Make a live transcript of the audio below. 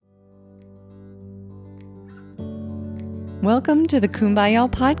Welcome to the Kumbaya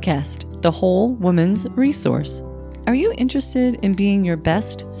podcast, the whole woman's resource. Are you interested in being your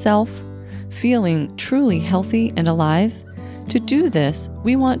best self, feeling truly healthy and alive? To do this,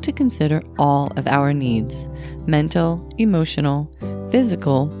 we want to consider all of our needs: mental, emotional,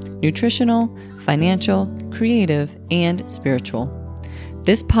 physical, nutritional, financial, creative, and spiritual.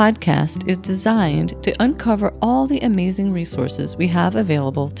 This podcast is designed to uncover all the amazing resources we have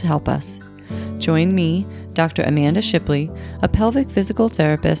available to help us. Join me, Dr. Amanda Shipley, a pelvic physical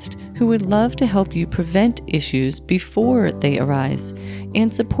therapist who would love to help you prevent issues before they arise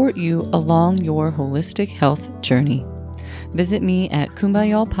and support you along your holistic health journey. Visit me at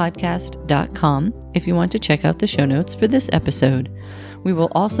kumbayalpodcast.com if you want to check out the show notes for this episode. We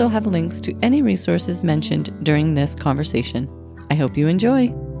will also have links to any resources mentioned during this conversation. I hope you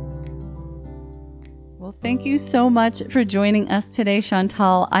enjoy. Well, thank you so much for joining us today,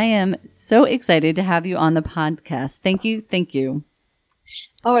 Chantal. I am so excited to have you on the podcast. Thank you. Thank you.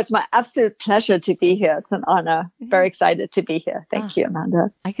 Oh, it's my absolute pleasure to be here. It's an honor. Very excited to be here. Thank you,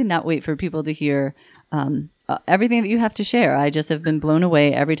 Amanda. I cannot wait for people to hear everything that you have to share. I just have been blown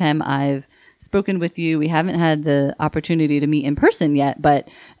away every time I've spoken with you. We haven't had the opportunity to meet in person yet, but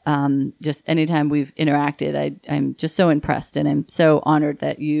just anytime we've interacted, I'm just so impressed, and I'm so honored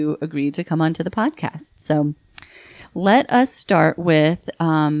that you agreed to come onto the podcast. So let us start with,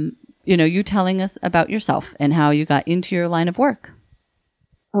 you telling us about yourself and how you got into your line of work.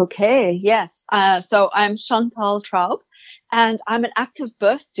 Okay, yes. So I'm Chantal Traub, and I'm an active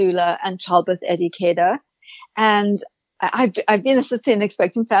birth doula and childbirth educator. And I've been assisting and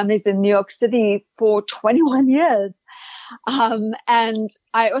expecting families in New York City for 21 years. And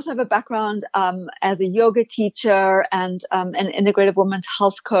I also have a background as a yoga teacher and an integrative women's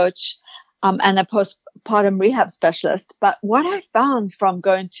health coach and a postpartum rehab specialist. But what I found from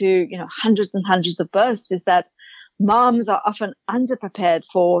going to hundreds and hundreds of births is that moms are often underprepared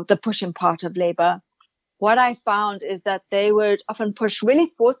for the pushing part of labor. What I found is that they would often push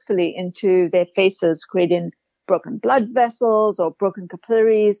really forcefully into their faces, creating broken blood vessels or broken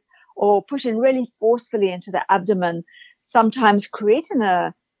capillaries, or pushing really forcefully into the abdomen, sometimes creating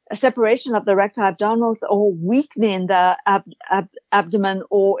a separation of the recti abdominals or weakening the abdomen,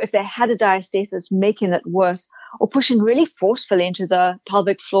 or if they had a diastasis, making it worse, or pushing really forcefully into the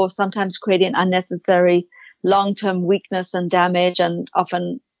pelvic floor, sometimes creating unnecessary long-term weakness and damage, and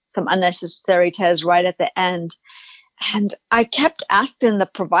often some unnecessary tears right at the end. And I kept asking the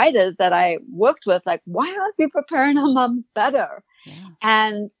providers that I worked with, like, why aren't we preparing our moms better? Yeah.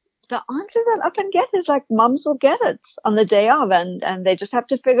 And the answer that I often get is like, moms will get it on the day of, and they just have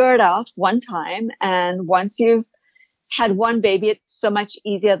to figure it out one time. And once you've had one baby, it's so much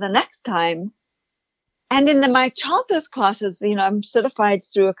easier the next time. And in my childbirth classes, I'm certified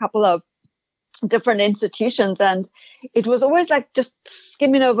through a couple of different institutions, and it was always like just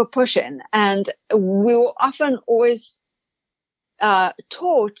skimming over pushing. And we were often always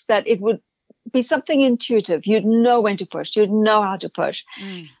taught that it would be something intuitive. You'd know when to push. You'd know how to push.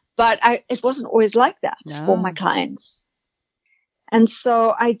 But it wasn't always like that for my clients. And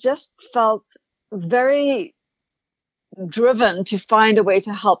so I just felt very driven to find a way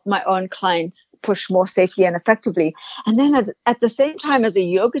to help my own clients push more safely and effectively. And then at the same time, as a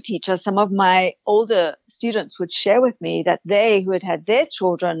yoga teacher, some of my older students would share with me that they, who had their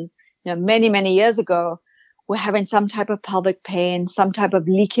children, many, many years ago, were having some type of pelvic pain, some type of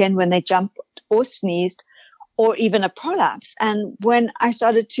leak-in when they jumped or sneezed, or even a prolapse. And when I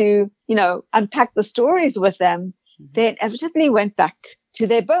started to, unpack the stories with them, they inevitably went back to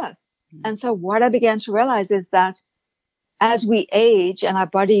their births. And so what I began to realize is that as we age and our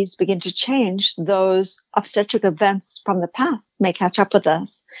bodies begin to change, those obstetric events from the past may catch up with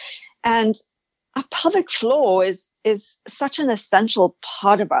us. And our pelvic floor is such an essential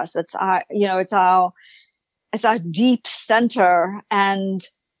part of us. It's our deep center, and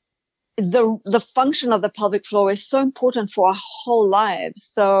the function of the pelvic floor is so important for our whole lives.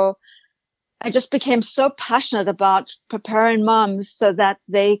 So I just became so passionate about preparing moms so that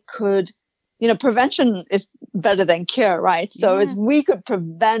they could, prevention is better than cure, right? So as we could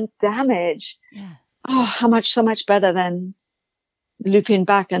prevent damage, so much better than looping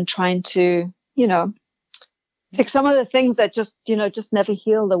back and trying to, fix some of the things that just never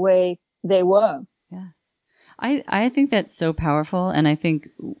heal the way they were. Yes. I think that's so powerful. And I think,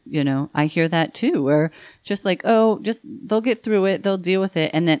 I hear that too, where just like, they'll get through it, they'll deal with it,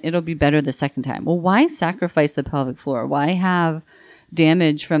 and then it'll be better the second time. Well, why sacrifice the pelvic floor? Why have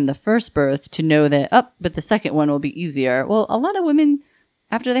damage from the first birth to know that, but the second one will be easier? Well, a lot of women,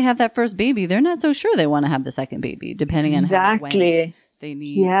 after they have that first baby, they're not so sure they want to have the second baby, depending on how it went they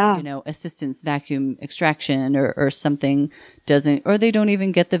need, Yeah. assistance, vacuum extraction or something doesn't, or they don't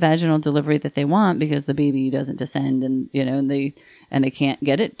even get the vaginal delivery that they want because the baby doesn't descend and, and they can't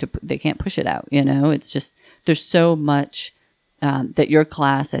get it they can't push it out. It's just, there's so much that your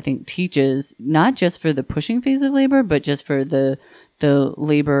class, I think, teaches, not just for the pushing phase of labor, but just for the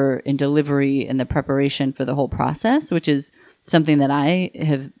labor and delivery and the preparation for the whole process, which is something that I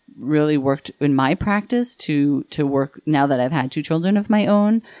have really worked in my practice to work now that I've had 2 children of my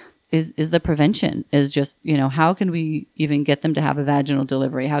own is the prevention, is just, how can we even get them to have a vaginal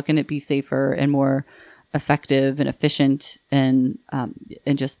delivery? How can it be safer and more effective and efficient and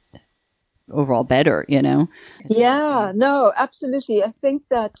just overall better, Yeah, no, absolutely. I think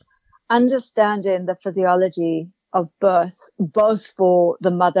that understanding the physiology of birth, both for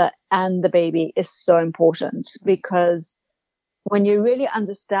the mother and the baby, is so important, because when you really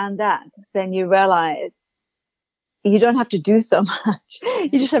understand that, then you realize you don't have to do so much.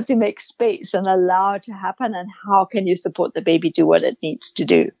 You just have to make space and allow it to happen. And how can you support the baby do what it needs to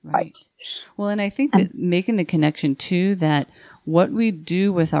do? Right. Well, and I think that making the connection too, that what we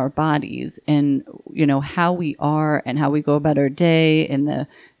do with our bodies and, how we are and how we go about our day and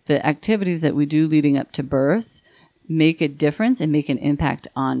the activities that we do leading up to birth make a difference and make an impact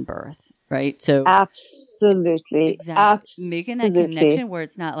on birth. Right. So absolutely. Exactly. Absolutely. Making that connection where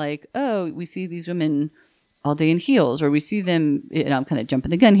it's not like, oh, we see these women all day in heels, or we see them, I'm kind of jumping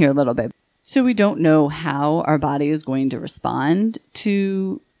the gun here a little bit. So we don't know how our body is going to respond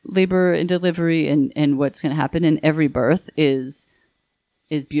to labor and delivery and what's going to happen. And every birth is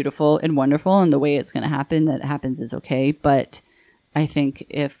beautiful and wonderful. And the way it's going to happen, that happens, is okay. But I think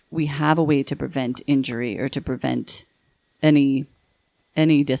if we have a way to prevent injury or to prevent any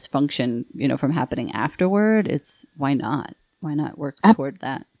dysfunction, from happening afterward, it's why not work toward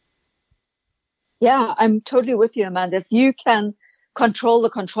that? Yeah, I'm totally with you, Amanda. If you can control the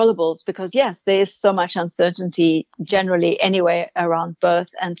controllables, because yes, there is so much uncertainty generally anyway around birth.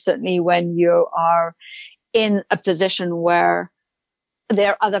 And certainly when you are in a position where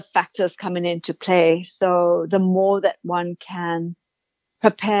there are other factors coming into play. So the more that one can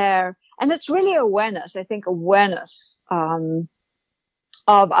prepare, and it's really awareness, I think awareness,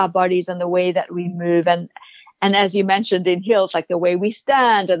 of our bodies and the way that we move. And as you mentioned in heels, like the way we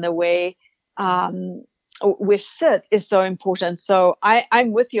stand and the way, we sit is so important. So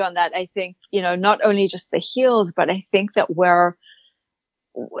I'm with you on that. I think, not only just the heels, but I think that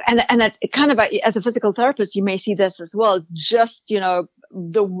and that kind of, as a physical therapist, you may see this as well. Just,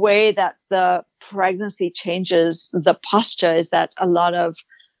 the way that the pregnancy changes the posture is that a lot of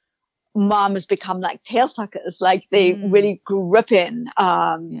moms become like tail suckers, like they really grip in,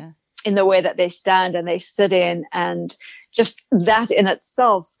 in the way that they stand and they sit in, and just that in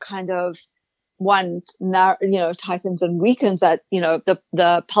itself kind of tightens and weakens that,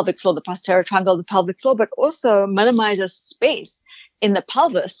 the pelvic floor, the posterior triangle, the pelvic floor, but also minimizes space in the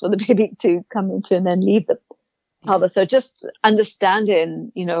pelvis for the baby to come into and then leave the pelvis. So just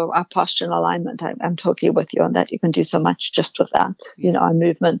understanding, our posture and alignment, I'm totally with you on that. You can do so much just with that. Yes. Our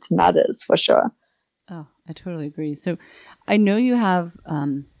movement matters for sure. Oh, I totally agree. So I know you have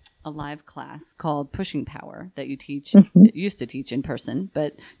a live class called Pushing Power that you teach, used to teach in person,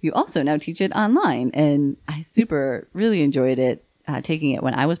 but you also now teach it online. And I really enjoyed it, taking it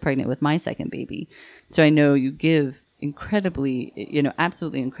when I was pregnant with my second baby. So I know you give incredibly,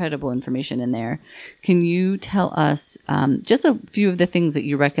 absolutely incredible information in there. Can you tell us just a few of the things that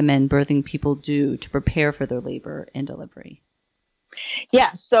you recommend birthing people do to prepare for their labor and delivery?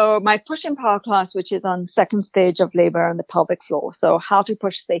 Yeah. So my Pushing Power class, which is on second stage of labor and the pelvic floor. So how to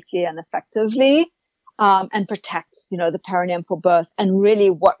push safely and effectively, and protect, the perineum for birth, and really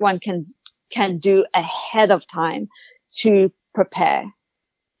what one can do ahead of time to prepare.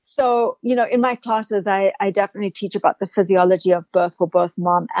 So, in my classes, I definitely teach about the physiology of birth for both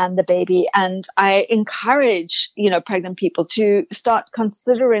mom and the baby. And I encourage, pregnant people to start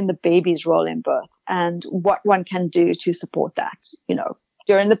considering the baby's role in birth and what one can do to support that,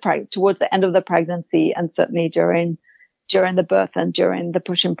 during towards the end of the pregnancy, and certainly during the birth and during the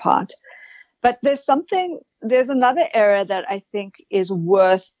pushing part. But there's another area that I think is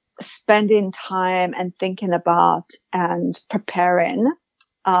worth spending time and thinking about and preparing.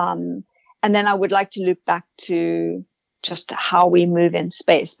 And then I would like to loop back to just how we move in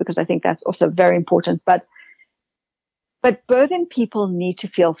space, because I think that's also very important. But birthing people need to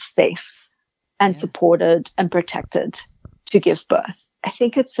feel safe and supported and protected to give birth. I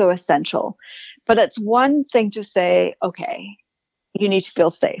think it's so essential. But it's one thing to say, okay, you need to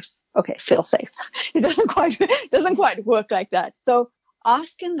feel safe. Okay, feel safe. It doesn't quite work like that. So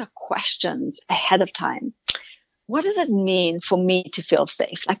asking the questions ahead of time. what does it mean for me to feel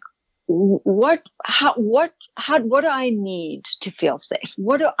safe? Like, what do I need to feel safe?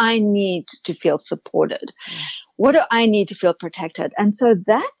 What do I need to feel supported? Yes. What do I need to feel protected? And so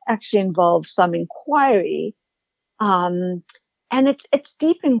that actually involves some inquiry. And it's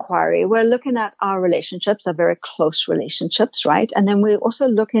deep inquiry. We're looking at our relationships, our very close relationships, right? And then we're also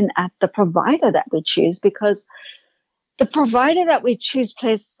looking at the provider that we choose, because the provider that we choose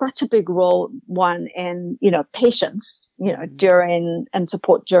plays such a big role, one in, patience, during and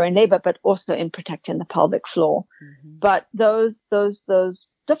support during labor, but also in protecting the pelvic floor. Mm-hmm. But those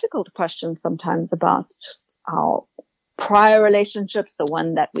difficult questions sometimes about just our prior relationships, the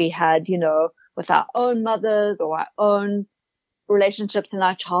one that we had, with our own mothers or our own relationships in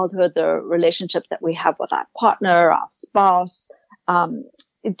our childhood, the relationship that we have with our partner, our spouse,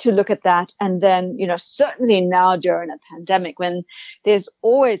 to look at that. And then, certainly now during a pandemic, when there's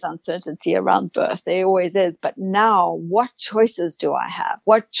always uncertainty around birth, there always is. But now, what choices do I have?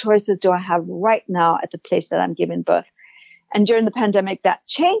 What choices do I have right now at the place that I'm giving birth? And during the pandemic, that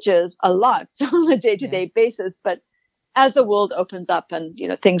changes a lot on a day-to-day basis. But as the world opens up and,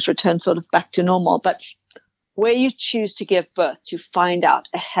 things return sort of back to normal, but where you choose to give birth, to find out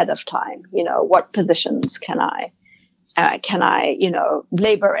ahead of time, what positions can I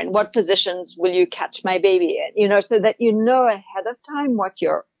labor in? What positions will you catch my baby in? So that ahead of time what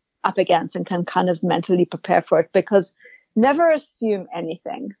you're up against and can kind of mentally prepare for it, because never assume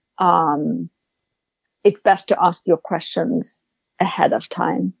anything. It's best to ask your questions ahead of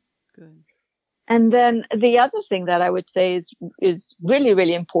time. Good. And then the other thing that I would say is really,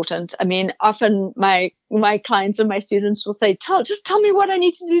 really important. I mean, often my clients and my students will say, just tell me what I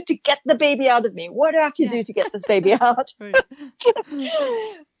need to do to get the baby out of me. What do I have to do to get this baby out?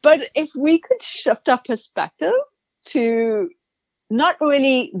 But if we could shift our perspective to not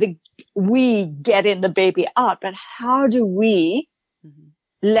really we getting the baby out, but how do we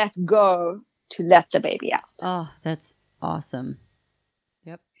let go to let the baby out? Oh, that's awesome.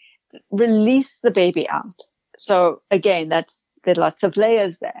 Release the baby out. So again, there's lots of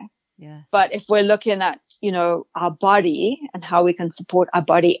layers there. Yes. But if we're looking at, our body and how we can support our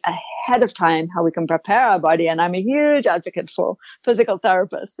body ahead of time, how we can prepare our body. And I'm a huge advocate for physical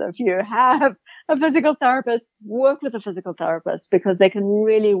therapists. So if you have a physical therapist, work with a physical therapist, because they can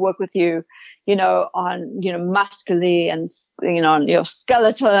really work with you, on, muscly and, on your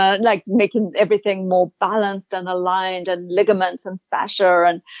skeleton, like making everything more balanced and aligned, and ligaments and fascia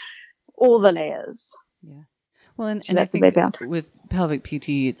and all the layers. Yes. Well, and I think with pelvic PT,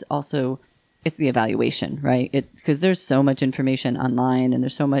 it's the evaluation, right? Because there's so much information online and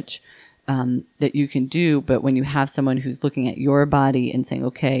there's so much that you can do. But when you have someone who's looking at your body and saying,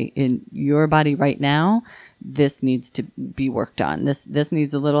 okay, in your body right now, this needs to be worked on. This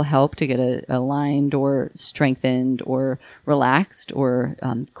needs a little help to get aligned or strengthened or relaxed or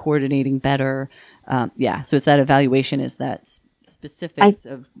coordinating better. So it's that evaluation, is that specifics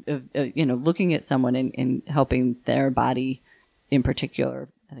of looking at someone and helping their body in particular,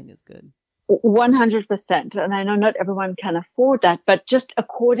 I think is good. 100%. And I know not everyone can afford that, but just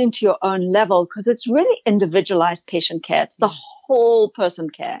according to your own level, because it's really individualized patient care. It's the whole person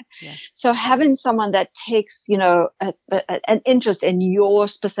care. Yes. So having someone that takes, an interest in your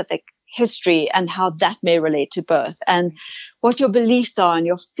specific history and how that may relate to birth, and what your beliefs are and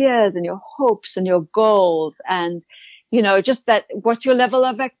your fears and your hopes and your goals, and just that, what's your level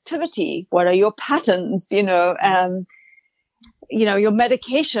of activity? What are your patterns? Your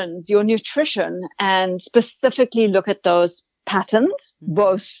medications, your nutrition, and specifically look at those patterns,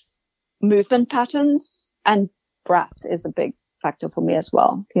 both movement patterns, and breath is a big factor for me as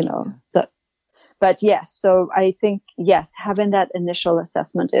well, but yes, so I think, having that initial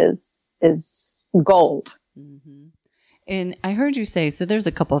assessment is gold. Mm-hmm. And I heard you say, so there's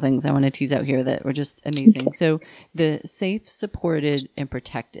a couple of things I want to tease out here that were just amazing. Okay. So the safe, supported, and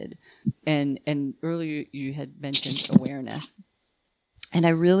protected. And earlier you had mentioned awareness. And I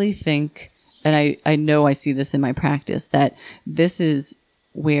really think, and I know I see this in my practice, that this is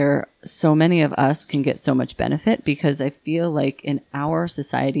where so many of us can get so much benefit, because I feel like in our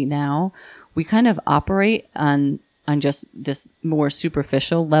society now, we kind of operate on just this more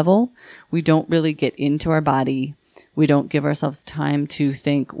superficial level. We don't really get into our body. We don't give ourselves time to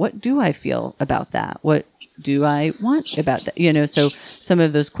think, what do I feel about that? What do I want about that? So some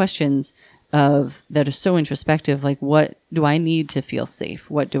of those questions that are so introspective, like, what do I need to feel safe?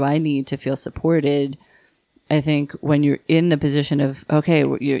 What do I need to feel supported? I think when you're in the position of, okay,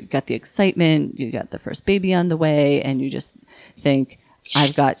 you got the excitement, you got the first baby on the way, and you just think,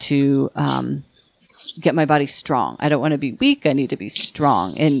 I've got to get my body strong. I don't want to be weak. I need to be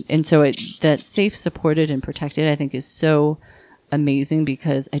strong. And so that safe, supported, and protected, I think, is so amazing,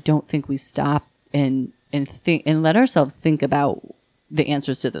 because I don't think we stop and think and let ourselves think about the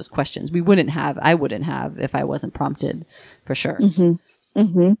answers to those questions. I wouldn't have if I wasn't prompted, for sure. Mm-hmm.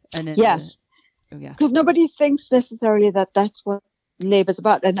 Mm-hmm. And then yes. Because nobody thinks necessarily that that's what labor is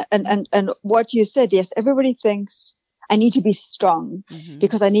about. And what you said, yes, everybody thinks I need to be strong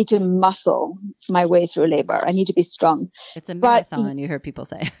because I need to muscle my way through labor. I need to be strong. It's a marathon. You hear people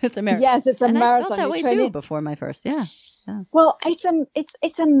say it's a marathon. Yes, it's a marathon. I felt that way too before my first. Yeah. Well, it's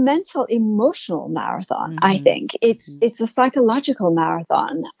a mental, emotional marathon. I think it's a psychological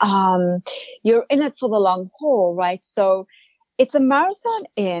marathon. You're in it for the long haul, right? So it's a marathon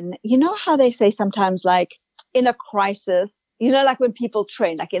you know how they say sometimes, like, in a crisis, you know, like when people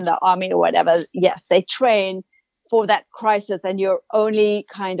train, like in the army or whatever, yes, they train for that crisis, and you'll only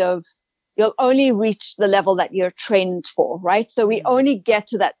reach the level that you're trained for, right? So we only get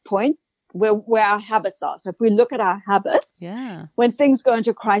to that point where our habits are. So if we look at our habits, when things go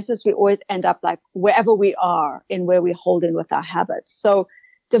into crisis, we always end up like wherever we are in where we hold in with our habits. So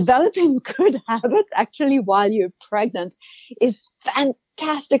developing good habits actually while you're pregnant is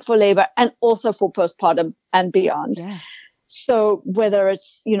fantastic for labor and also for postpartum and beyond. Yes. So whether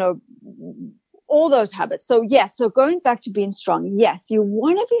it's, you know, all those habits. So yes, so going back to being strong, yes, you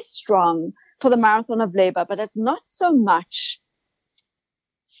want to be strong for the marathon of labor, but it's not so much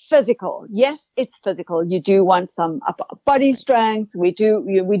physical. Yes, it's physical. You do want some body strength. We do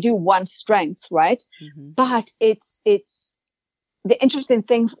want strength, right? But it's the interesting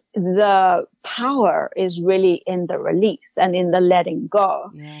thing, the power is really in the release and in the letting go.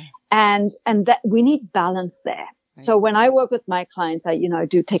 Yes. And that we need balance there. Right. So when I work with my clients, I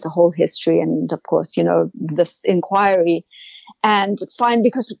do take a whole history and of course, this inquiry, and find,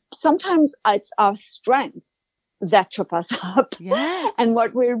 because sometimes it's our strengths that trip us up. Yes. And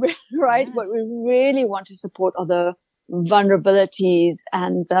what we really want to support are the vulnerabilities,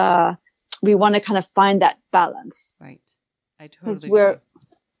 and we want to kind of find that balance. Right. I totally agree.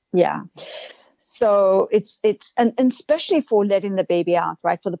 Yeah. So and especially for letting the baby out,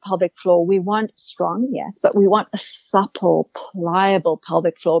 right? For the pelvic floor, we want strong, yes, but we want a supple, pliable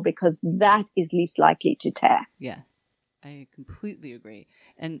pelvic floor, because that is least likely to tear. Yes, I completely agree.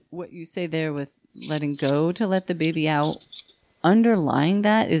 And what you say there with letting go to let the baby out, underlying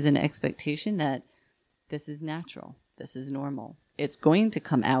that is an expectation that this is natural. This is normal. It's going to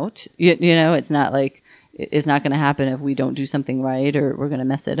come out. It's not like it's not going to happen if we don't do something right or we're going to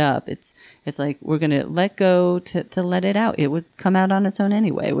mess it up. It's like we're going to let go to let it out. It would come out on its own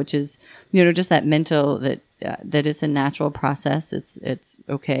anyway, which is, just that mental that it's a natural process. It's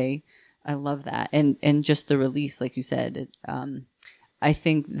okay. I love that. And just the release, like you said, I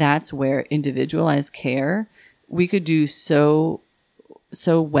think that's where individualized care, we could do so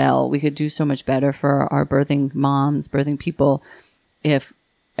well. We could do so much better for our birthing moms, birthing people, if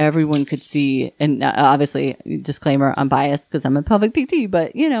everyone could see, and obviously, disclaimer, I'm biased because I'm a pelvic PT,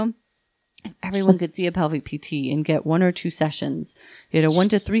 but everyone could see a pelvic PT and get 1 or 2 sessions, 1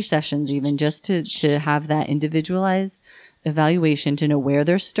 to 3 sessions, even just to have that individualized evaluation, to know where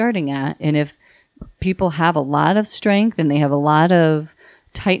they're starting at. And if people have a lot of strength and they have a lot of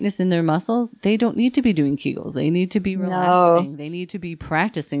tightness in their muscles, they don't need to be doing Kegels. They need to be relaxing. No. They need to be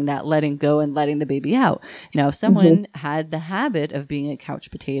practicing that letting go and letting the baby out. Now, if someone had the habit of being a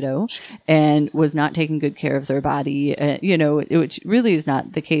couch potato and was not taking good care of their body, which really is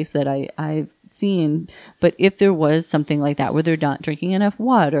not the case that I've seen, but if there was something like that where they're not drinking enough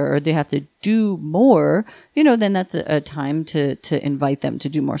water or they have to do more, then that's a time to invite them to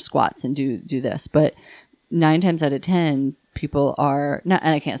do more squats and do this. But 9 times out of 10, people are not,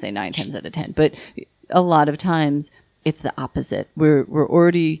 and I can't say 9 times out of 10, but a lot of times it's the opposite. We're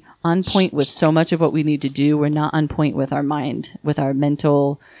already on point with so much of what we need to do. We're not on point with our mind, with our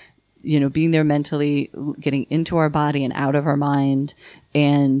mental, being there mentally, getting into our body and out of our mind,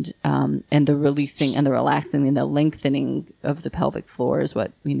 and the releasing and the relaxing and the lengthening of the pelvic floor is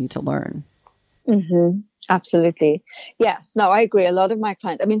what we need to learn. Mm-hmm. Absolutely. Yes. No, I agree. A lot of my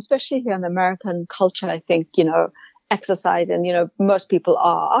clients, especially here in the American culture, I think, exercise, and most people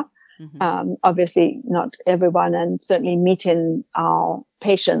are, obviously not everyone, and certainly meeting our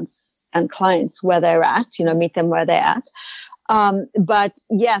patients and clients where they're at, meet them where they're at. But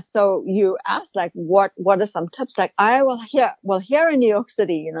yeah, so you asked, like, what are some tips? Like, here in New York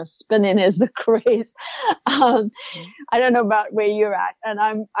City, spinning is the craze. I don't know about where you're at, and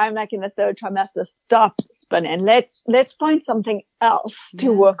I'm like in the 3rd trimester. Stop spinning. Let's find something else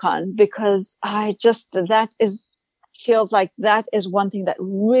to work on, because that is feels like that is one thing that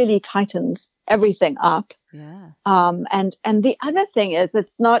really tightens everything up. Yes. And the other thing is,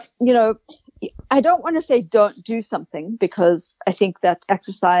 it's not, I don't want to say don't do something, because I think that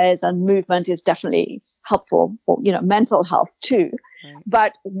exercise and movement is definitely helpful for, mental health too. Right.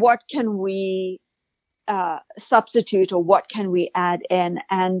 But what can we substitute, or what can we add in?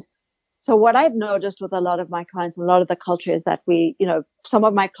 And so what I've noticed with a lot of my clients, a lot of the culture is that some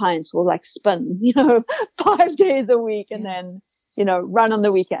of my clients will like spin, 5 days a week and then, run on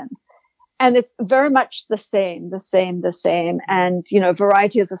the weekends. And it's very much the same. And,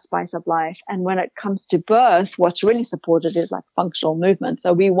 variety is the spice of life. And when it comes to birth, what's really supported is like functional movement.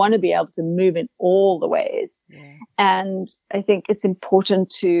 So we want to be able to move in all the ways. Yes. And I think it's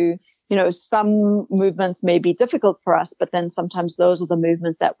important to, some movements may be difficult for us, but then sometimes those are the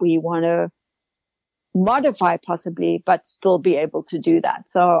movements that we want to modify possibly, but still be able to do that.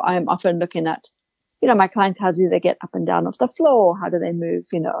 So I'm often looking at, my clients, how do they get up and down off the floor? How do they move,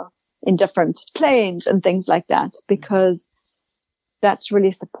 in different planes and things like that, because that's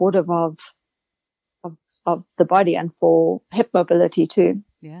really supportive of the body and for hip mobility too.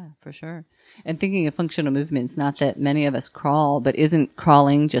 Yeah, for sure. And thinking of functional movements, not that many of us crawl, but isn't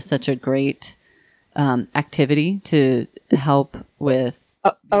crawling just such a great activity to help with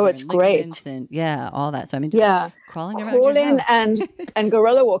it's great. And all that. So crawling around your house. and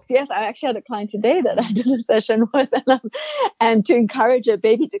gorilla walks. Yes, I actually had a client today that I did a session with, and to encourage a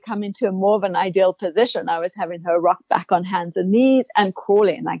baby to come into a more of an ideal position, I was having her rock back on hands and knees and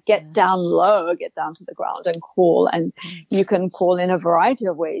crawling, like get down low, get down to the ground and crawl. And you can crawl in a variety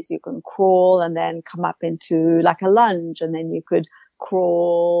of ways. You can crawl and then come up into like a lunge, and then you could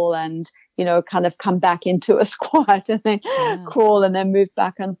crawl and, kind of come back into a squat, and then crawl and then move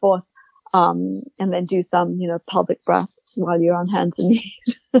back and forth. And then do some, pelvic breaths while you're on hands and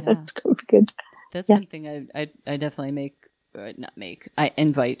knees. That's good. That's one thing I definitely I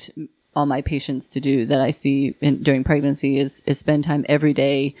invite all my patients to do that I see during pregnancy is spend time every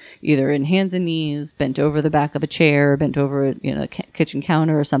day, either in hands and knees, bent over the back of a chair, bent over, the kitchen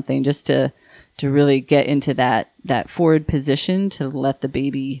counter or something, just to really get into that forward position to let the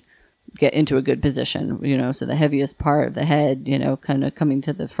baby get into a good position, so the heaviest part of the head, kind of coming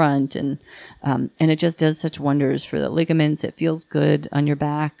to the front, and it just does such wonders for the ligaments. It feels good on your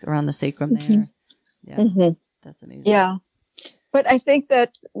back, around the sacrum there. Yeah. That's amazing. Yeah. But I think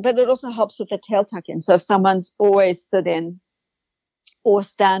but it also helps with the tail tuck-in. So if someone's always sitting or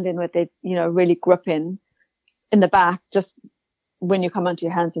standing with it, really gripping in the back, just when you come onto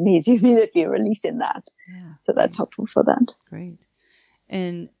your hands and knees, you immediately releasing that. Yeah. So that's helpful for that. Great.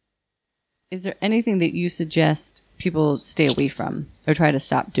 And is there anything that you suggest people stay away from or try to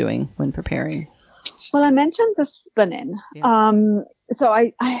stop doing when preparing? Well, I mentioned the spinning. Yeah. So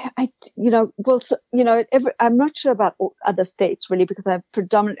I'm not sure about other states really, because I have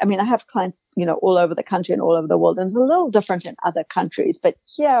clients, all over the country and all over the world, and it's a little different in other countries. But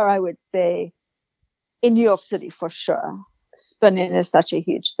here I would say in New York City for sure, spinning is such a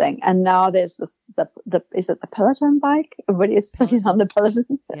huge thing. And now there's is it the Peloton bike? Everybody is spinning on the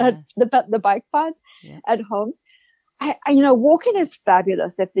Peloton, the bike part at home. Walking is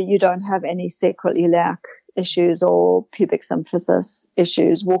fabulous if you don't have any sacroiliac issues or pubic symphysis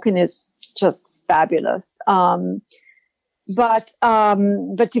issues. Walking is just fabulous. But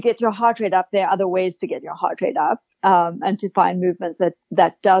to get your heart rate up, there are other ways to get your heart rate up. And to find movements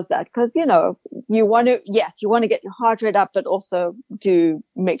that does that. Cause, you want to get your heart rate up, but also to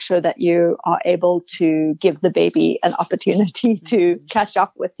make sure that you are able to give the baby an opportunity to catch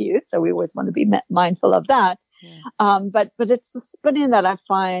up with you. So we always want to be mindful of that. Yeah. But it's the spinning that I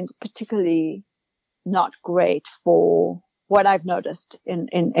find particularly not great for what I've noticed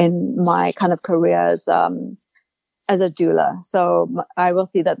in my kind of career as a doula. So I will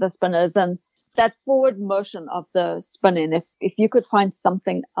see that the spinners and that forward motion of the spinning, if you could find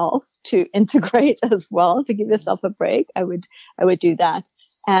something else to integrate as well to give yourself a break, I would do that.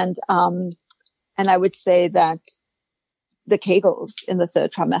 And I would say that the Kegels in the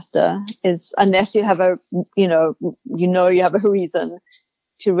third trimester is, unless you have you have a reason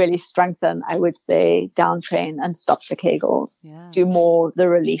to really strengthen, I would say down train and stop the Kegels, do more the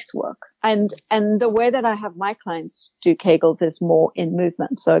release work. And the way that I have my clients do Kegels is more in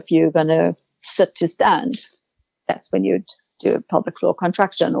movement. So if you're going to sit to stand, that's when you'd do a pelvic floor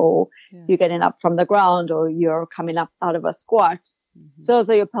contraction, or you're getting up from the ground, or you're coming up out of a squat. Mm-hmm. Those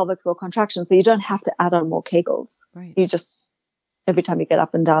are your pelvic floor contractions. So you don't have to add on more Kegels. Right. You just, every time you get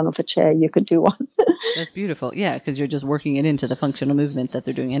up and down off a chair, you could do one. That's beautiful. Yeah. Cause you're just working it into the functional movement that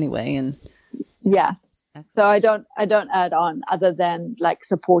they're doing anyway. And yes. Excellent. So I don't add on other than like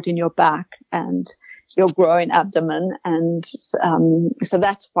supporting your back and your groin, abdomen. And, so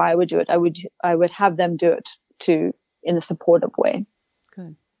that's why I would do it. I would have them do it too in a supportive way.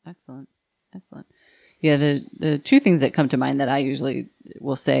 Good. Excellent. Yeah. The two things that come to mind that I usually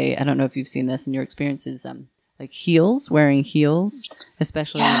will say, I don't know if you've seen this in your experiences, like heels, wearing heels,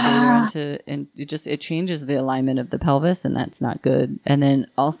 especially later into, and it changes the alignment of the pelvis, and that's not good. And then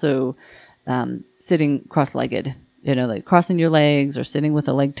also, sitting cross-legged, like crossing your legs or sitting with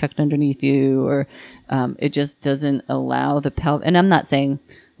a leg tucked underneath you, or, it just doesn't allow the pelvis. And I'm not saying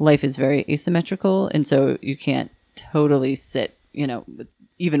life is very asymmetrical, and so you can't totally sit, with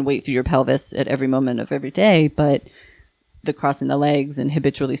even weight through your pelvis at every moment of every day, but the crossing the legs and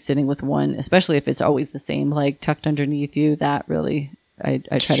habitually sitting with one, especially if it's always the same leg tucked underneath you, that really, I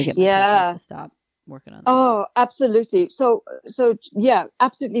try to get my patients to stop working on that. Oh, absolutely. So yeah,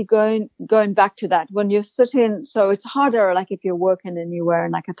 absolutely going back to that. When you're sitting, so it's harder, like if you're working and you're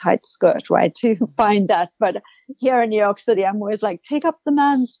wearing like a tight skirt, right, to find that. But here in New York City, I'm always like, take up the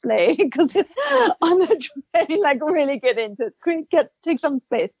mansplay, because on the train, like really get into it, take some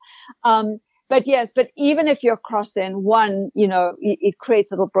space. But yes, but even if you're crossing one, it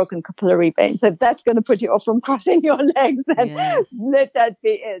creates a little broken capillary vein. So if that's going to put you off from crossing your legs, then let that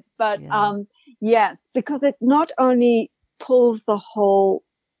be it. But, yes, because it not only pulls the whole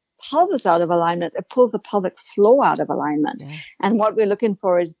pelvis out of alignment, it pulls the pelvic floor out of alignment. Yes. And what we're looking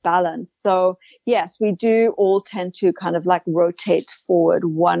for is balance. So yes, we do all tend to kind of like rotate forward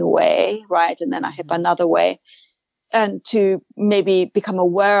one way, right? And then our hip another way. And to maybe become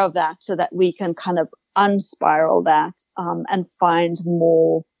aware of that so that we can kind of unspiral that, and find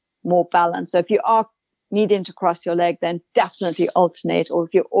more balance. So if you are needing to cross your leg, then definitely alternate. Or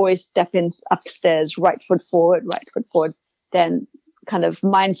if you're always stepping upstairs, right foot forward, then kind of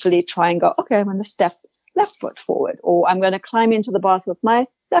mindfully try and go, okay, I'm going to step left foot forward, or I'm going to climb into the bath with my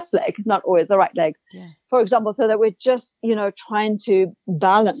left leg, not always the right leg, for example, so that we're just, trying to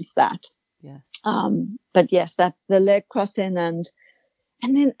balance that. Yes. But yes, that the leg crossing and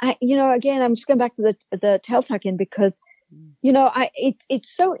then again, I'm just going back to the tail tucking, because,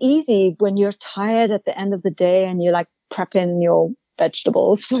 it's so easy when you're tired at the end of the day and you're like prepping your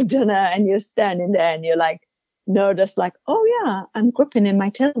vegetables for dinner and you're standing there and you're like, notice like, oh yeah, I'm gripping in my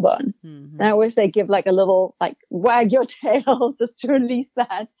tailbone. Mm-hmm. And I always say, give like a little, like wag your tail just to release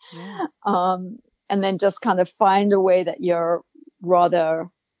that. Yeah. And then just kind of find a way that you're rather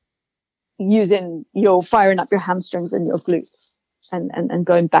firing up your hamstrings and your glutes and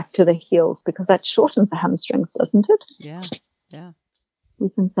going back to the heels, because that shortens the hamstrings, doesn't it? Yeah. Yeah.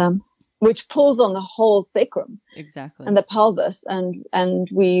 Which pulls on the whole sacrum. Exactly. And the pelvis. And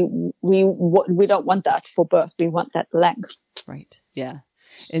we don't want that for birth. We want that length. Right. Yeah.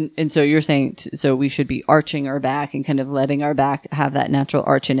 And so you're saying, so we should be arching our back and kind of letting our back have that natural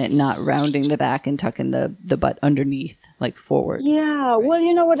arch in it, not rounding the back and tucking the butt underneath, like forward. Yeah. Right. Well,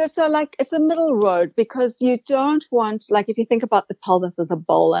 you know what? It's a middle road, because you don't want, like, if you think about the pelvis as a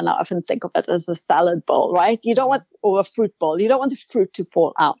bowl, and I often think of it as a salad bowl, right? You don't want, or a fruit bowl, you don't want the fruit to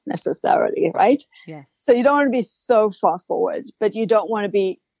fall out necessarily, right? Yes. So you don't want to be so far forward, but you don't want to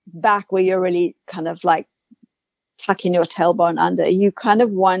be back where you're really kind of like tucking your tailbone under. You kind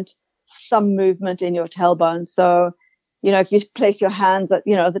of want some movement in your tailbone. So, if you place your hands at,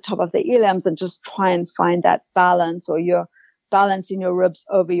 the top of the earlobes and just try and find that balance, or you're balancing your ribs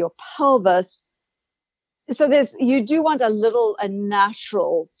over your pelvis. So you do want a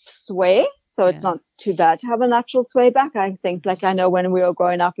natural sway. So it's not too bad to have a natural sway back. I think, like, I know when we were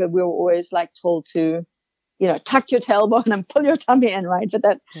growing up, we were always like told to, tuck your tailbone and pull your tummy in, right? But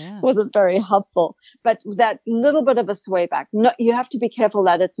that wasn't very helpful. But that little bit of a sway back, you have to be careful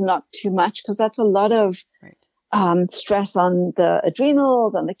that it's not too much, because that's a lot of stress on the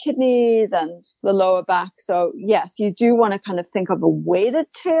adrenals and the kidneys and the lower back. So yes, you do want to kind of think of a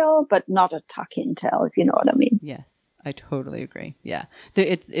weighted tail, but not a tuck-in tail, if you know what I mean. Yes, I totally agree. Yeah.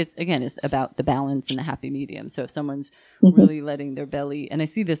 It's about the balance and the happy medium. So if someone's really letting their belly, and I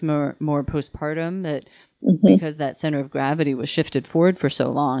see this more postpartum, that because that center of gravity was shifted forward for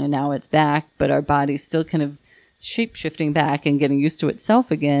so long and now it's back, but our body's still kind of shape shifting back and getting used to itself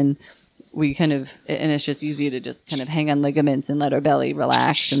again. We kind of, and it's just easy to just kind of hang on ligaments and let our belly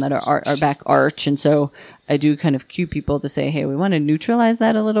relax and let our back arch. And so I do kind of cue people to say, hey, we want to neutralize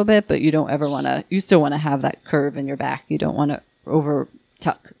that a little bit, but you still want to have that curve in your back. You don't want to over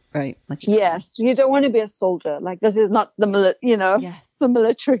tuck, right? Like, yes. You don't want to be a soldier. Like, this is not the the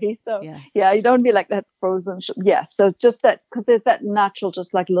military. So you don't be like that frozen. Yes. So just that, because there's that natural,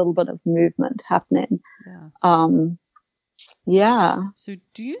 just like a little bit of movement happening. Yeah. So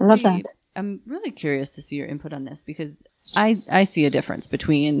do you love that? I'm really curious to see your input on this, because I see a difference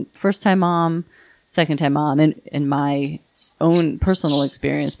between first-time mom, second-time mom, and in my own personal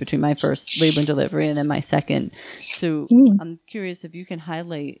experience between my first labor and delivery and then my second. So I'm curious if you can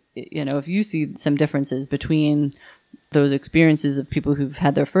highlight, if you see some differences between those experiences of people who've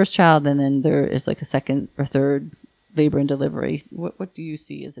had their first child and then there is like a second or third labor and delivery. What do you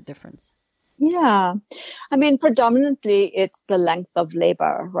see as a difference? Yeah. I mean, predominantly it's the length of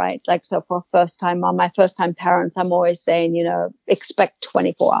labor, right? Like, so for first-time mom, my first-time parents, I'm always saying, expect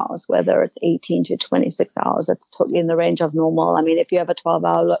 24 hours, whether it's 18 to 26 hours. It's totally in the range of normal. I mean, if you have a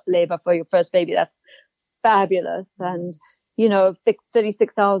 12-hour labor for your first baby, that's fabulous. And,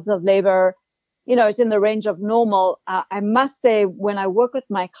 36 hours of labor, it's in the range of normal. I must say, when I work with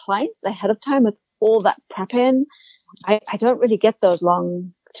my clients ahead of time with all that prep in, I don't really get those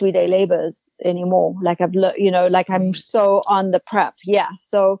long 3-day labors anymore. Like I'm so on the prep. Yeah.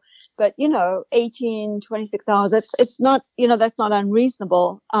 So, but 18, 26 hours, it's not, that's not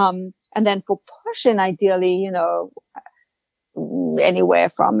unreasonable. And then for pushing, ideally,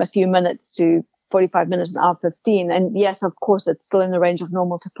 anywhere from a few minutes to 45 minutes, an hour 15. And yes, of course, it's still in the range of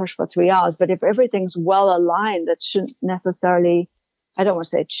normal to push for 3 hours. But if everything's well aligned, it shouldn't necessarily, I don't want to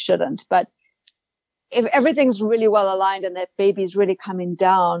say it shouldn't, but if everything's really well aligned and that baby's really coming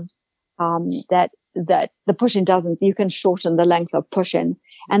down, that the pushing you can shorten the length of pushing.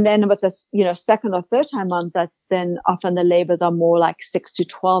 And then with this, second or third time month, that then often the labors are more like 6 to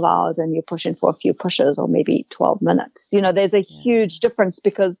 12 hours and you're pushing for a few pushes or maybe 12 minutes. There's a huge difference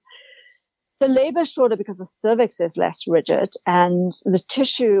because the labor is shorter because the cervix is less rigid and the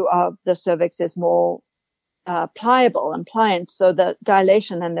tissue of the cervix is more pliable and pliant. So the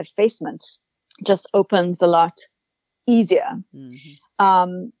dilation and the effacement just opens a lot easier.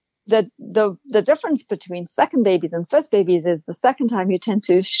 Mm-hmm. The difference between second babies and first babies is the second time you tend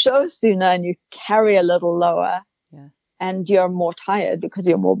to show sooner and you carry a little lower. Yes. And you're more tired because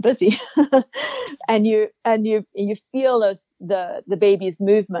you're more busy. and you feel the baby's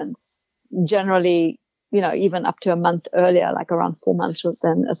movements generally, even up to a month earlier, like around 4 months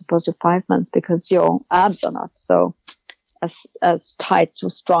then as opposed to 5 months because your abs are not so as tight or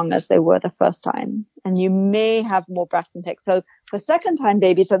strong as they were the first time. And you may have more breath intake. So for second time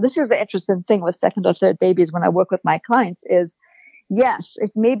babies, so this is the interesting thing with second or third babies when I work with my clients is, yes, it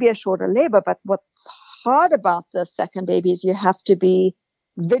may be a shorter labor, but what's hard about the second baby is you have to be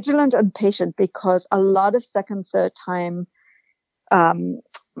vigilant and patient because a lot of second, third time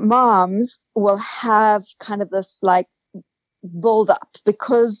moms will have kind of this like build up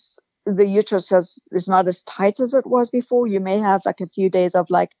because the uterus is not as tight as it was before. You may have like a few days of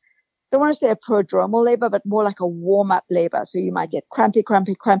like, I don't want to say a prodromal labor, but more like a warm up labor. So you might get crampy.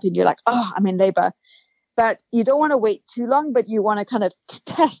 And you're like, oh, I'm in labor. But you don't want to wait too long, but you want to kind of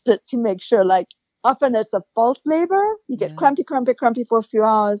test it to make sure, like often it's a false labor. You get crampy for a few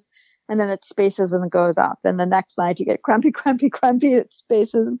hours and then it spaces and it goes out. Then the next night you get crampy, it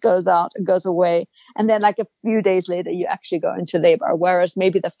spaces, goes out and goes away. And then like a few days later, you actually go into labor. Whereas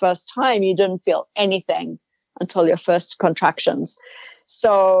maybe the first time you didn't feel anything until your first contractions.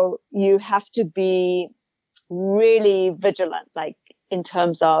 So you have to be really vigilant, like in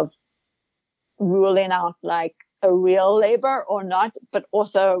terms of ruling out like a real labor or not, but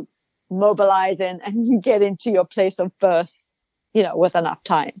also mobilizing and you get into your place of birth, with enough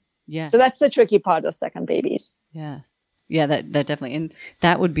time. Yeah. So that's the tricky part of second babies. Yes. Yeah, that definitely. And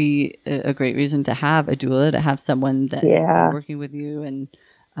that would be a great reason to have a doula, to have someone that has been working with you and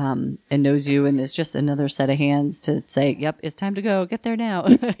knows you and is just another set of hands to say, yep, it's time to go. Get there now.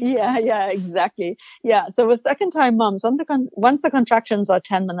 Yeah, exactly. Yeah. So with second time moms, once the contractions are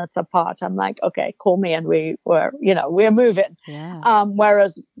 10 minutes apart, I'm like, okay, call me and we're moving. Yeah.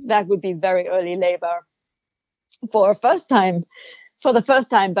 Whereas that would be very early labor for the first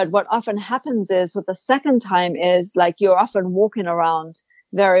time. But what often happens is with the second time is like you're often walking around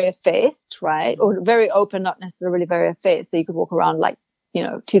very effaced, right? Or very open, not necessarily very effaced. So you could walk around like,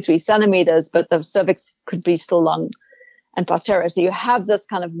 2-3 centimeters, but the cervix could be still long and posterior. So you have this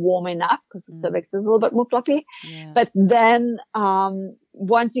kind of warming up because the cervix is a little bit more fluffy. Yeah. But then,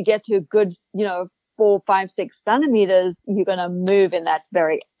 once you get to a good, 4, 5, 6 centimeters, you're going to move in that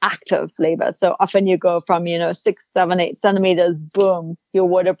very active labor. So often you go from, 6, 7, 8 centimeters, boom, your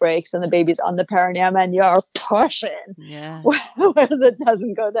water breaks and the baby's on the perineum and you're pushing. Yeah. Whereas it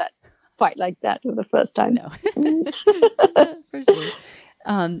doesn't go that quite like that for the first time. No. For sure.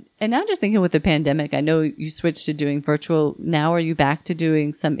 And now just thinking with the pandemic, I know you switched to doing virtual. Now are you back to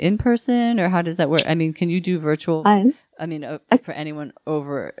doing some in person or how does that work? I mean, can you do virtual? For anyone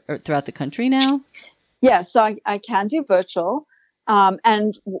over or throughout the country now? Yeah, so I can do virtual.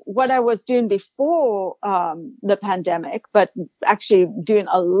 And what I was doing before the pandemic, but actually doing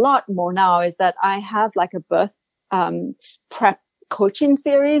a lot more now, is that I have like a birth prep coaching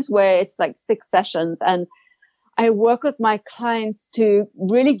series where it's like 6 sessions, and I work with my clients to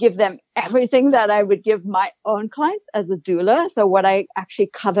really give them everything that I would give my own clients as a doula. So what I actually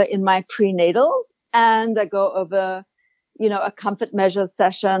cover in my prenatals, and I go over, a comfort measure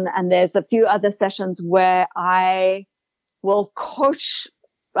session. And there's a few other sessions where I will coach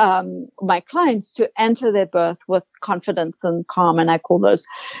my clients to enter their birth with confidence and calm. And I call those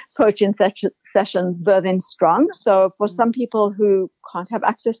coaching sessions Birthing Strong. So for some people who can't have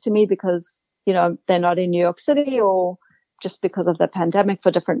access to me because, they're not in New York City, or just because of the pandemic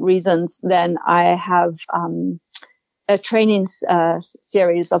for different reasons, then I have a training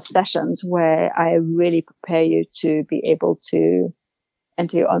series of sessions where I really prepare you to be able to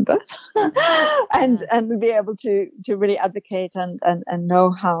enter your own birth and be able to really advocate and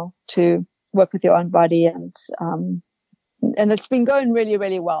know how to work with your own body. And it's been going really,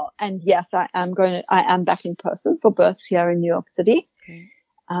 really well. And yes, I am back in person for births here in New York City. Okay.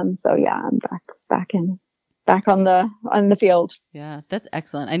 So yeah, I'm back on the field. Yeah, that's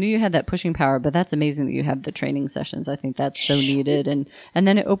excellent. I knew you had that pushing power, but that's amazing that you have the training sessions. I think that's so needed. And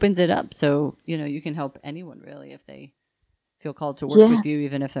then it opens it up. So, you can help anyone really if they feel called to work with you,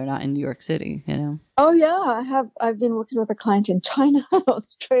 even if they're not in New York City, Oh yeah, I've been working with a client in China,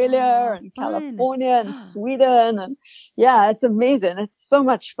 Australia, and California, and Sweden, and yeah, it's amazing. It's so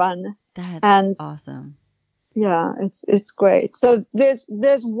much fun. That's awesome. Yeah, it's great. So there's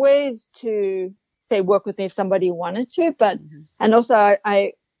ways to say work with me if somebody wanted to, but and also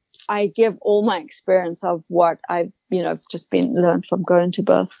I give all my experience of what I've just been learned from going to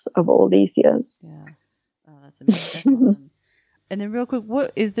births of all these years. Yeah, oh, that's amazing. That's awesome. And then real quick,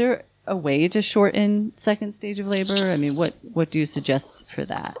 is there a way to shorten second stage of labor? I mean, what do you suggest for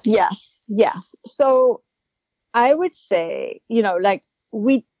that? Yes. So I would say,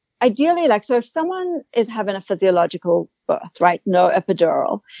 ideally, so if someone is having a physiological birth, right? No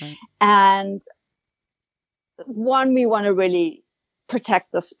epidural. Right. And we want to really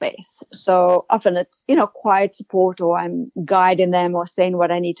protect the space. So often it's, quiet support, or I'm guiding them or saying what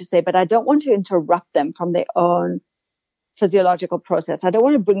I need to say, but I don't want to interrupt them from their own physiological process. I don't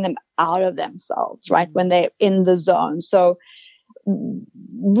want to bring them out of themselves, right? When they're in the zone. So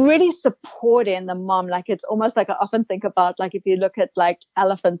really supporting the mom, it's almost like I often think about, if you look at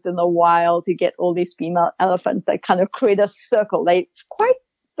elephants in the wild, you get all these female elephants that kind of create a circle. They're quite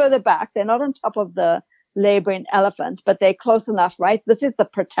further back. They're not on top of the laboring elephant, but they're close enough, right? This is the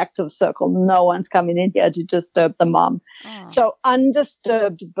protective circle. No one's coming in here to disturb the mom. Oh. So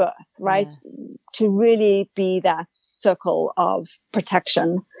undisturbed birth, right? Yes. To really be that circle of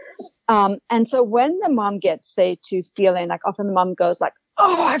protection. And so when the mom gets, say, to feeling often the mom goes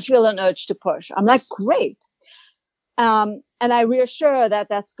oh, I feel an urge to push. I'm like, great. And I reassure that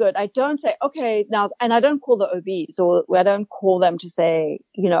that's good. I don't say, okay, now, and I don't call the OBs, or I don't call them to say,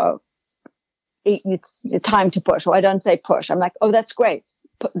 it's time to push, or I don't say push. I'm like, oh, that's great.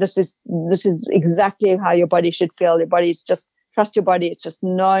 This is exactly how your body should feel. Your body's just trust your body. It's just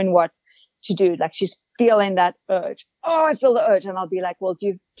knowing what to do. She's feeling that urge. Oh, I feel the urge. And I'll be like, well,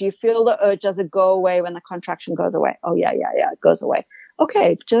 do you feel the urge? Does it go away when the contraction goes away? Oh yeah. It goes away.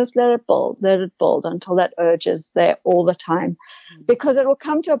 Okay. Just let it build until that urge is there all the time, because it will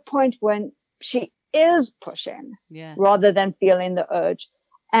come to a point when she is pushing rather than feeling the urge.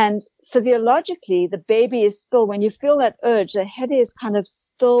 And physiologically, the baby is still, when you feel that urge, the head is kind of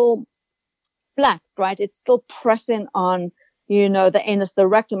still flexed, right? It's still pressing on, the anus, the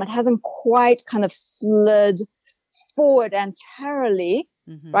rectum. It hasn't quite kind of slid forward anteriorly,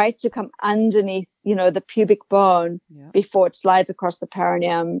 right? To come underneath, the pubic bone before it slides across the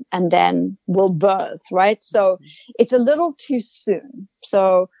perineum and then will birth, right? So it's a little too soon.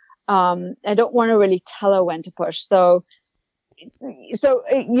 So, I don't want to really tell her when to push. So,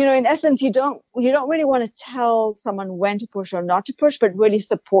 in essence, you don't really want to tell someone when to push or not to push, but really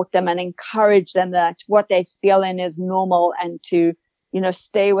support them and encourage them that what they're feeling is normal, and to,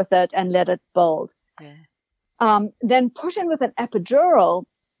 stay with it and let it build. Yeah. Then pushing with an epidural,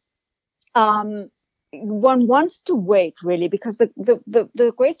 one wants to wait really, because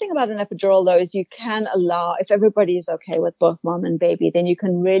the great thing about an epidural though is you can allow, if everybody is okay with both mom and baby, then you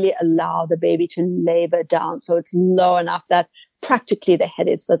can really allow the baby to labor down. So it's low enough that practically the head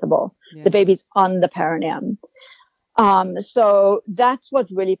is visible. Yeah. The baby's on the perineum. So that's what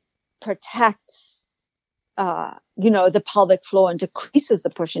really protects, the pelvic floor and decreases the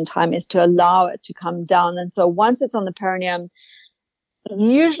pushing time, is to allow it to come down. And so once it's on the perineum,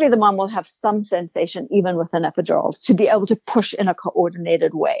 usually the mom will have some sensation even with an epidural to be able to push in a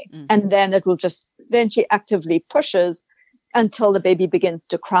coordinated way. And then then she actively pushes until the baby begins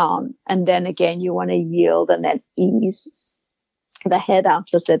to crown. And then again, you want to yield and then ease the head out,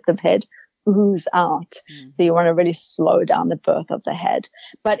 just let the head ooze out. So you want to really slow down the birth of the head.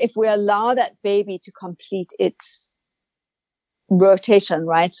 But if we allow that baby to complete its rotation,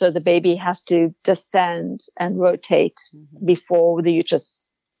 right? So the baby has to descend and rotate before the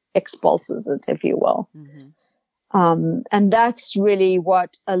uterus expulses it, if you will. And that's really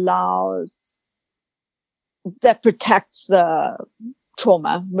what that protects the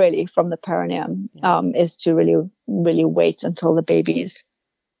trauma really from the perineum, is to really, really wait until the baby's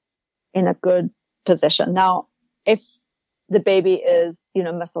in a good position. Now, if the baby is,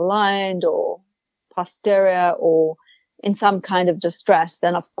 misaligned or posterior or in some kind of distress,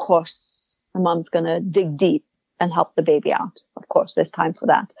 then of course the mom's going to dig deep and help the baby out. Of course, there's time for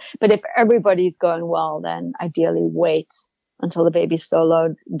that. But if everybody's going well, then ideally wait until the baby's so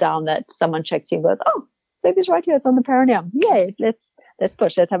low down that someone checks you and goes, oh, baby's right here. It's on the perineum. Yay. Let's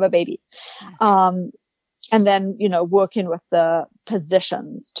push. Let's have a baby. And then, working with the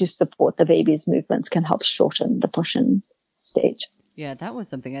positions to support the baby's movements can help shorten the push-in stage. Yeah, that was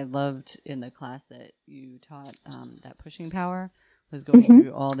something I loved in the class that you taught, that pushing power was going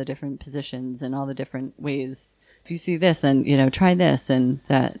through all the different positions and all the different ways. If you see this, then, try this. And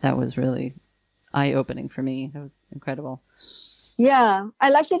that was really eye-opening for me. That was incredible. Yeah, I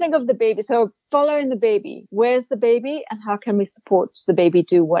like to think of the baby. So following the baby, where's the baby and how can we support the baby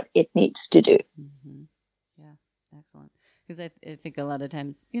do what it needs to do? Yeah, excellent. Because I think a lot of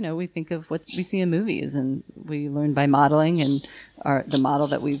times, we think of what we see in movies and we learn by modeling, and the model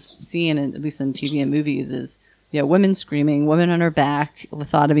that we've seen, and at least in TV and movies, is women screaming, women on her back,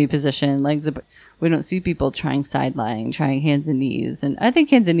 lithotomy position, legs up. We don't see people trying side lying, trying hands and knees. And I think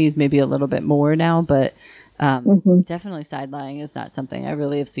hands and knees maybe a little bit more now, but definitely side lying is not something I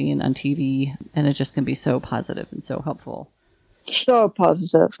really have seen on TV, and it just can be so positive and so helpful. So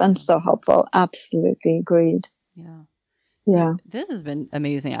positive and so helpful. Absolutely agreed. Yeah. So this has been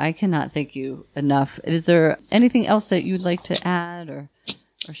amazing. I cannot thank you enough. Is there anything else that you'd like to add or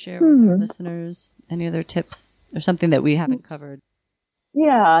share with our listeners? Any other tips or something that we haven't covered?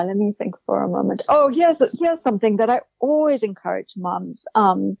 Yeah, let me think for a moment. Oh, here's something that I always encourage moms.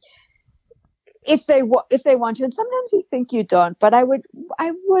 If they want to, and sometimes you think you don't, but I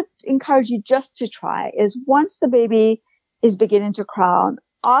would encourage you just to try, is once the baby is beginning to crown,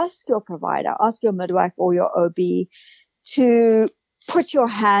 ask your provider, ask your midwife or your OB to put your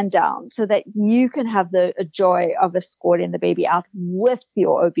hand down so that you can have the joy of escorting the baby out with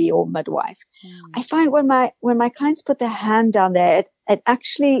your OB or midwife. I find when my clients put their hand down there, it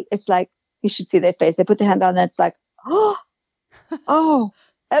actually, it's like, you should see their face. They put their hand down there. It's like, oh,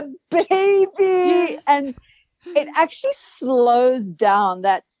 a baby. Yes. And it actually slows down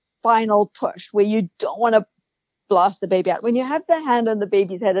that final push where you don't want to blast the baby out. When you have the hand on the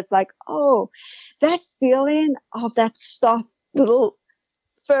baby's head, it's like, oh, that feeling of that soft little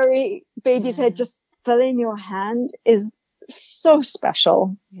furry baby's head just filling your hand is so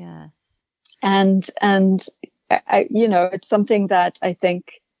special. Yes. And I, it's something that I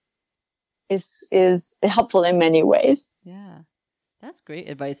think is helpful in many ways. Yeah. That's great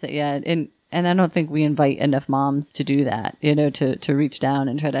advice. And I don't think we invite enough moms to do that, to reach down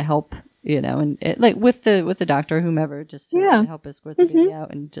and try to help, and like with the doctor, whomever, just to help escort the baby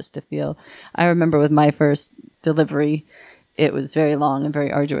out and just to feel. I remember with my first delivery, it was very long and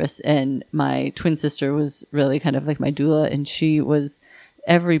very arduous. And my twin sister was really kind of like my doula, and she was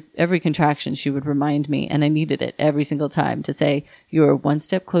every contraction, she would remind me, and I needed it every single time to say, "You're one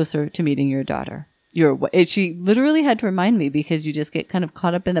step closer to meeting your daughter." She literally had to remind me, because you just get kind of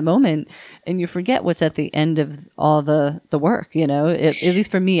caught up in the moment and you forget what's at the end of all the work, at least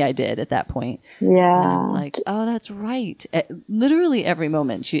for me, I did at that point. Yeah. And I was like, oh, that's right. Literally every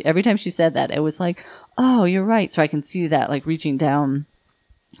moment, every time she said that, it was like, oh, you're right. So I can see that, like, reaching down.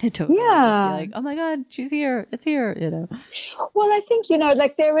 It totally just be like, oh my God, she's here. It's here, Well, I think,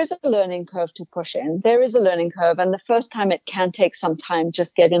 like, there is a learning curve to push in. There is a learning curve. And the first time it can take some time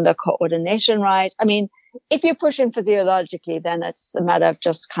just getting the coordination right. I mean, if you push in physiologically, then it's a matter of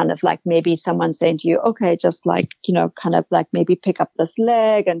just kind of like maybe someone saying to you, okay, just like, kind of like maybe pick up this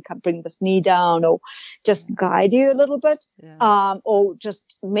leg and bring this knee down, or just guide you a little bit. Yeah. Or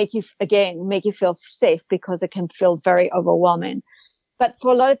just make you feel safe, because it can feel very overwhelming. But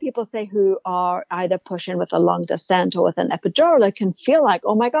for a lot of people, say, who are either pushing with a long descent or with an epidural, it can feel like,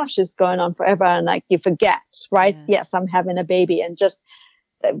 oh my gosh, it's going on forever. And like you forget, right? Yes, I'm having a baby. And just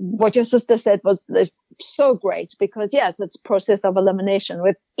what your sister said was so great, because yes, it's process of elimination.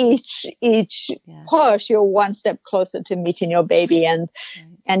 With each push, you're one step closer to meeting your baby, and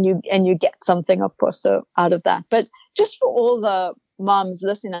you get something, of course, so out of that. But just for all the moms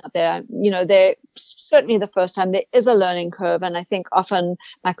listening out there, they're certainly the first time, there is a learning curve. And I think often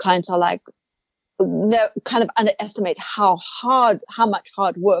my clients are like, they kind of underestimate how much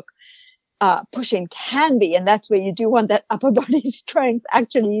hard work pushing can be. And that's where you do want that upper body strength.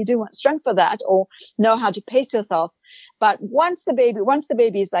 Actually, you do want strength for that, or know how to pace yourself. But once the baby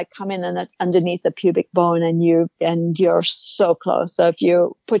is like come in and it's underneath the pubic bone, and you're so close. So if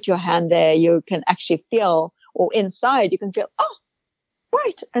you put your hand there, you can actually feel, or inside, you can feel, oh,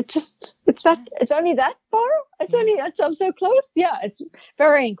 right. It's only that far. I'm so close. Yeah. It's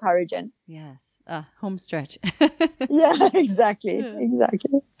very encouraging. Yes. Home stretch. Yeah, exactly.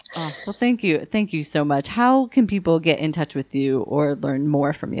 Oh, well, thank you. Thank you so much. How can people get in touch with you or learn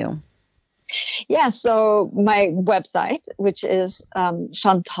more from you? Yeah. So my website, which is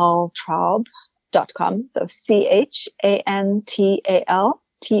chantaltraub.com. So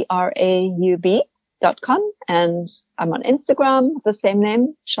ChantalTraub.com. And I'm on Instagram, the same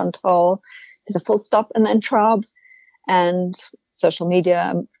name, Chantal. There's a full stop and then Traub, and social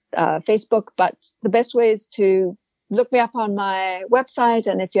media, Facebook. But the best way is to look me up on my website.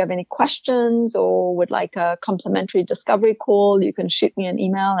 And if you have any questions or would like a complimentary discovery call, you can shoot me an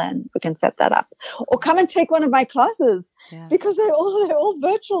email and we can set that up. Or come and take one of my classes, because they're all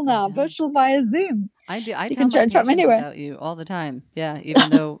virtual now, virtual via Zoom. I tell my patients about you all the time. Yeah. Even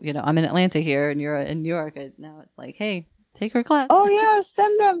though, I'm in Atlanta here and you're in New York, now it's like, hey, take her class. Oh yeah,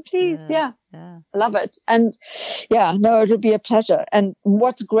 send them, please. Yeah. Love it. And it'll be a pleasure. And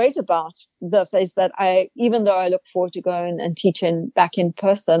what's great about this is that even though I look forward to going and teaching back in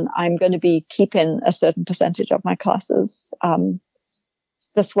person, I'm going to be keeping a certain percentage of my classes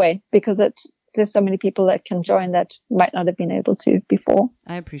this way, because there's so many people that can join that might not have been able to before.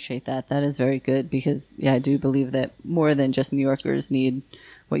 I appreciate that. That is very good, because I do believe that more than just New Yorkers need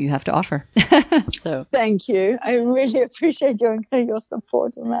what you have to offer. So thank you. I really appreciate your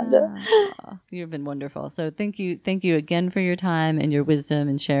support, Amanda. You've been wonderful. So thank you again for your time and your wisdom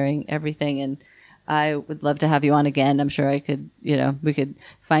and sharing everything. And I would love to have you on again. I'm sure we could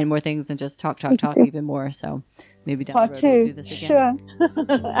find more things and just talk even more. So maybe down the road we'll do this again. Sure.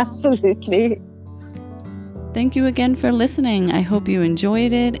 Absolutely. Thank you again for listening. I hope you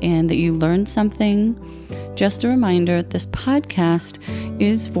enjoyed it and that you learned something. Just a reminder, this podcast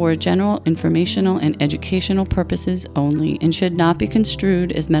is for general informational and educational purposes only and should not be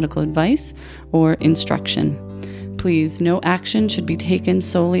construed as medical advice or instruction. Please, no action should be taken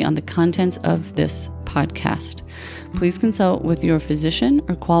solely on the contents of this podcast. Please consult with your physician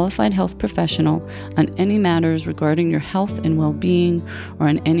or qualified health professional on any matters regarding your health and well-being, or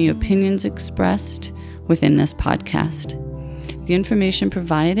on any opinions expressed within this podcast. The information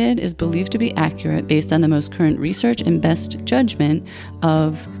provided is believed to be accurate based on the most current research and best judgment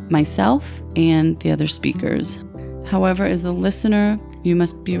of myself and the other speakers. However, as the listener, you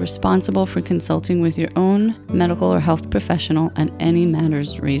must be responsible for consulting with your own medical or health professional on any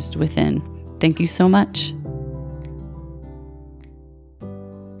matters raised within. Thank you so much.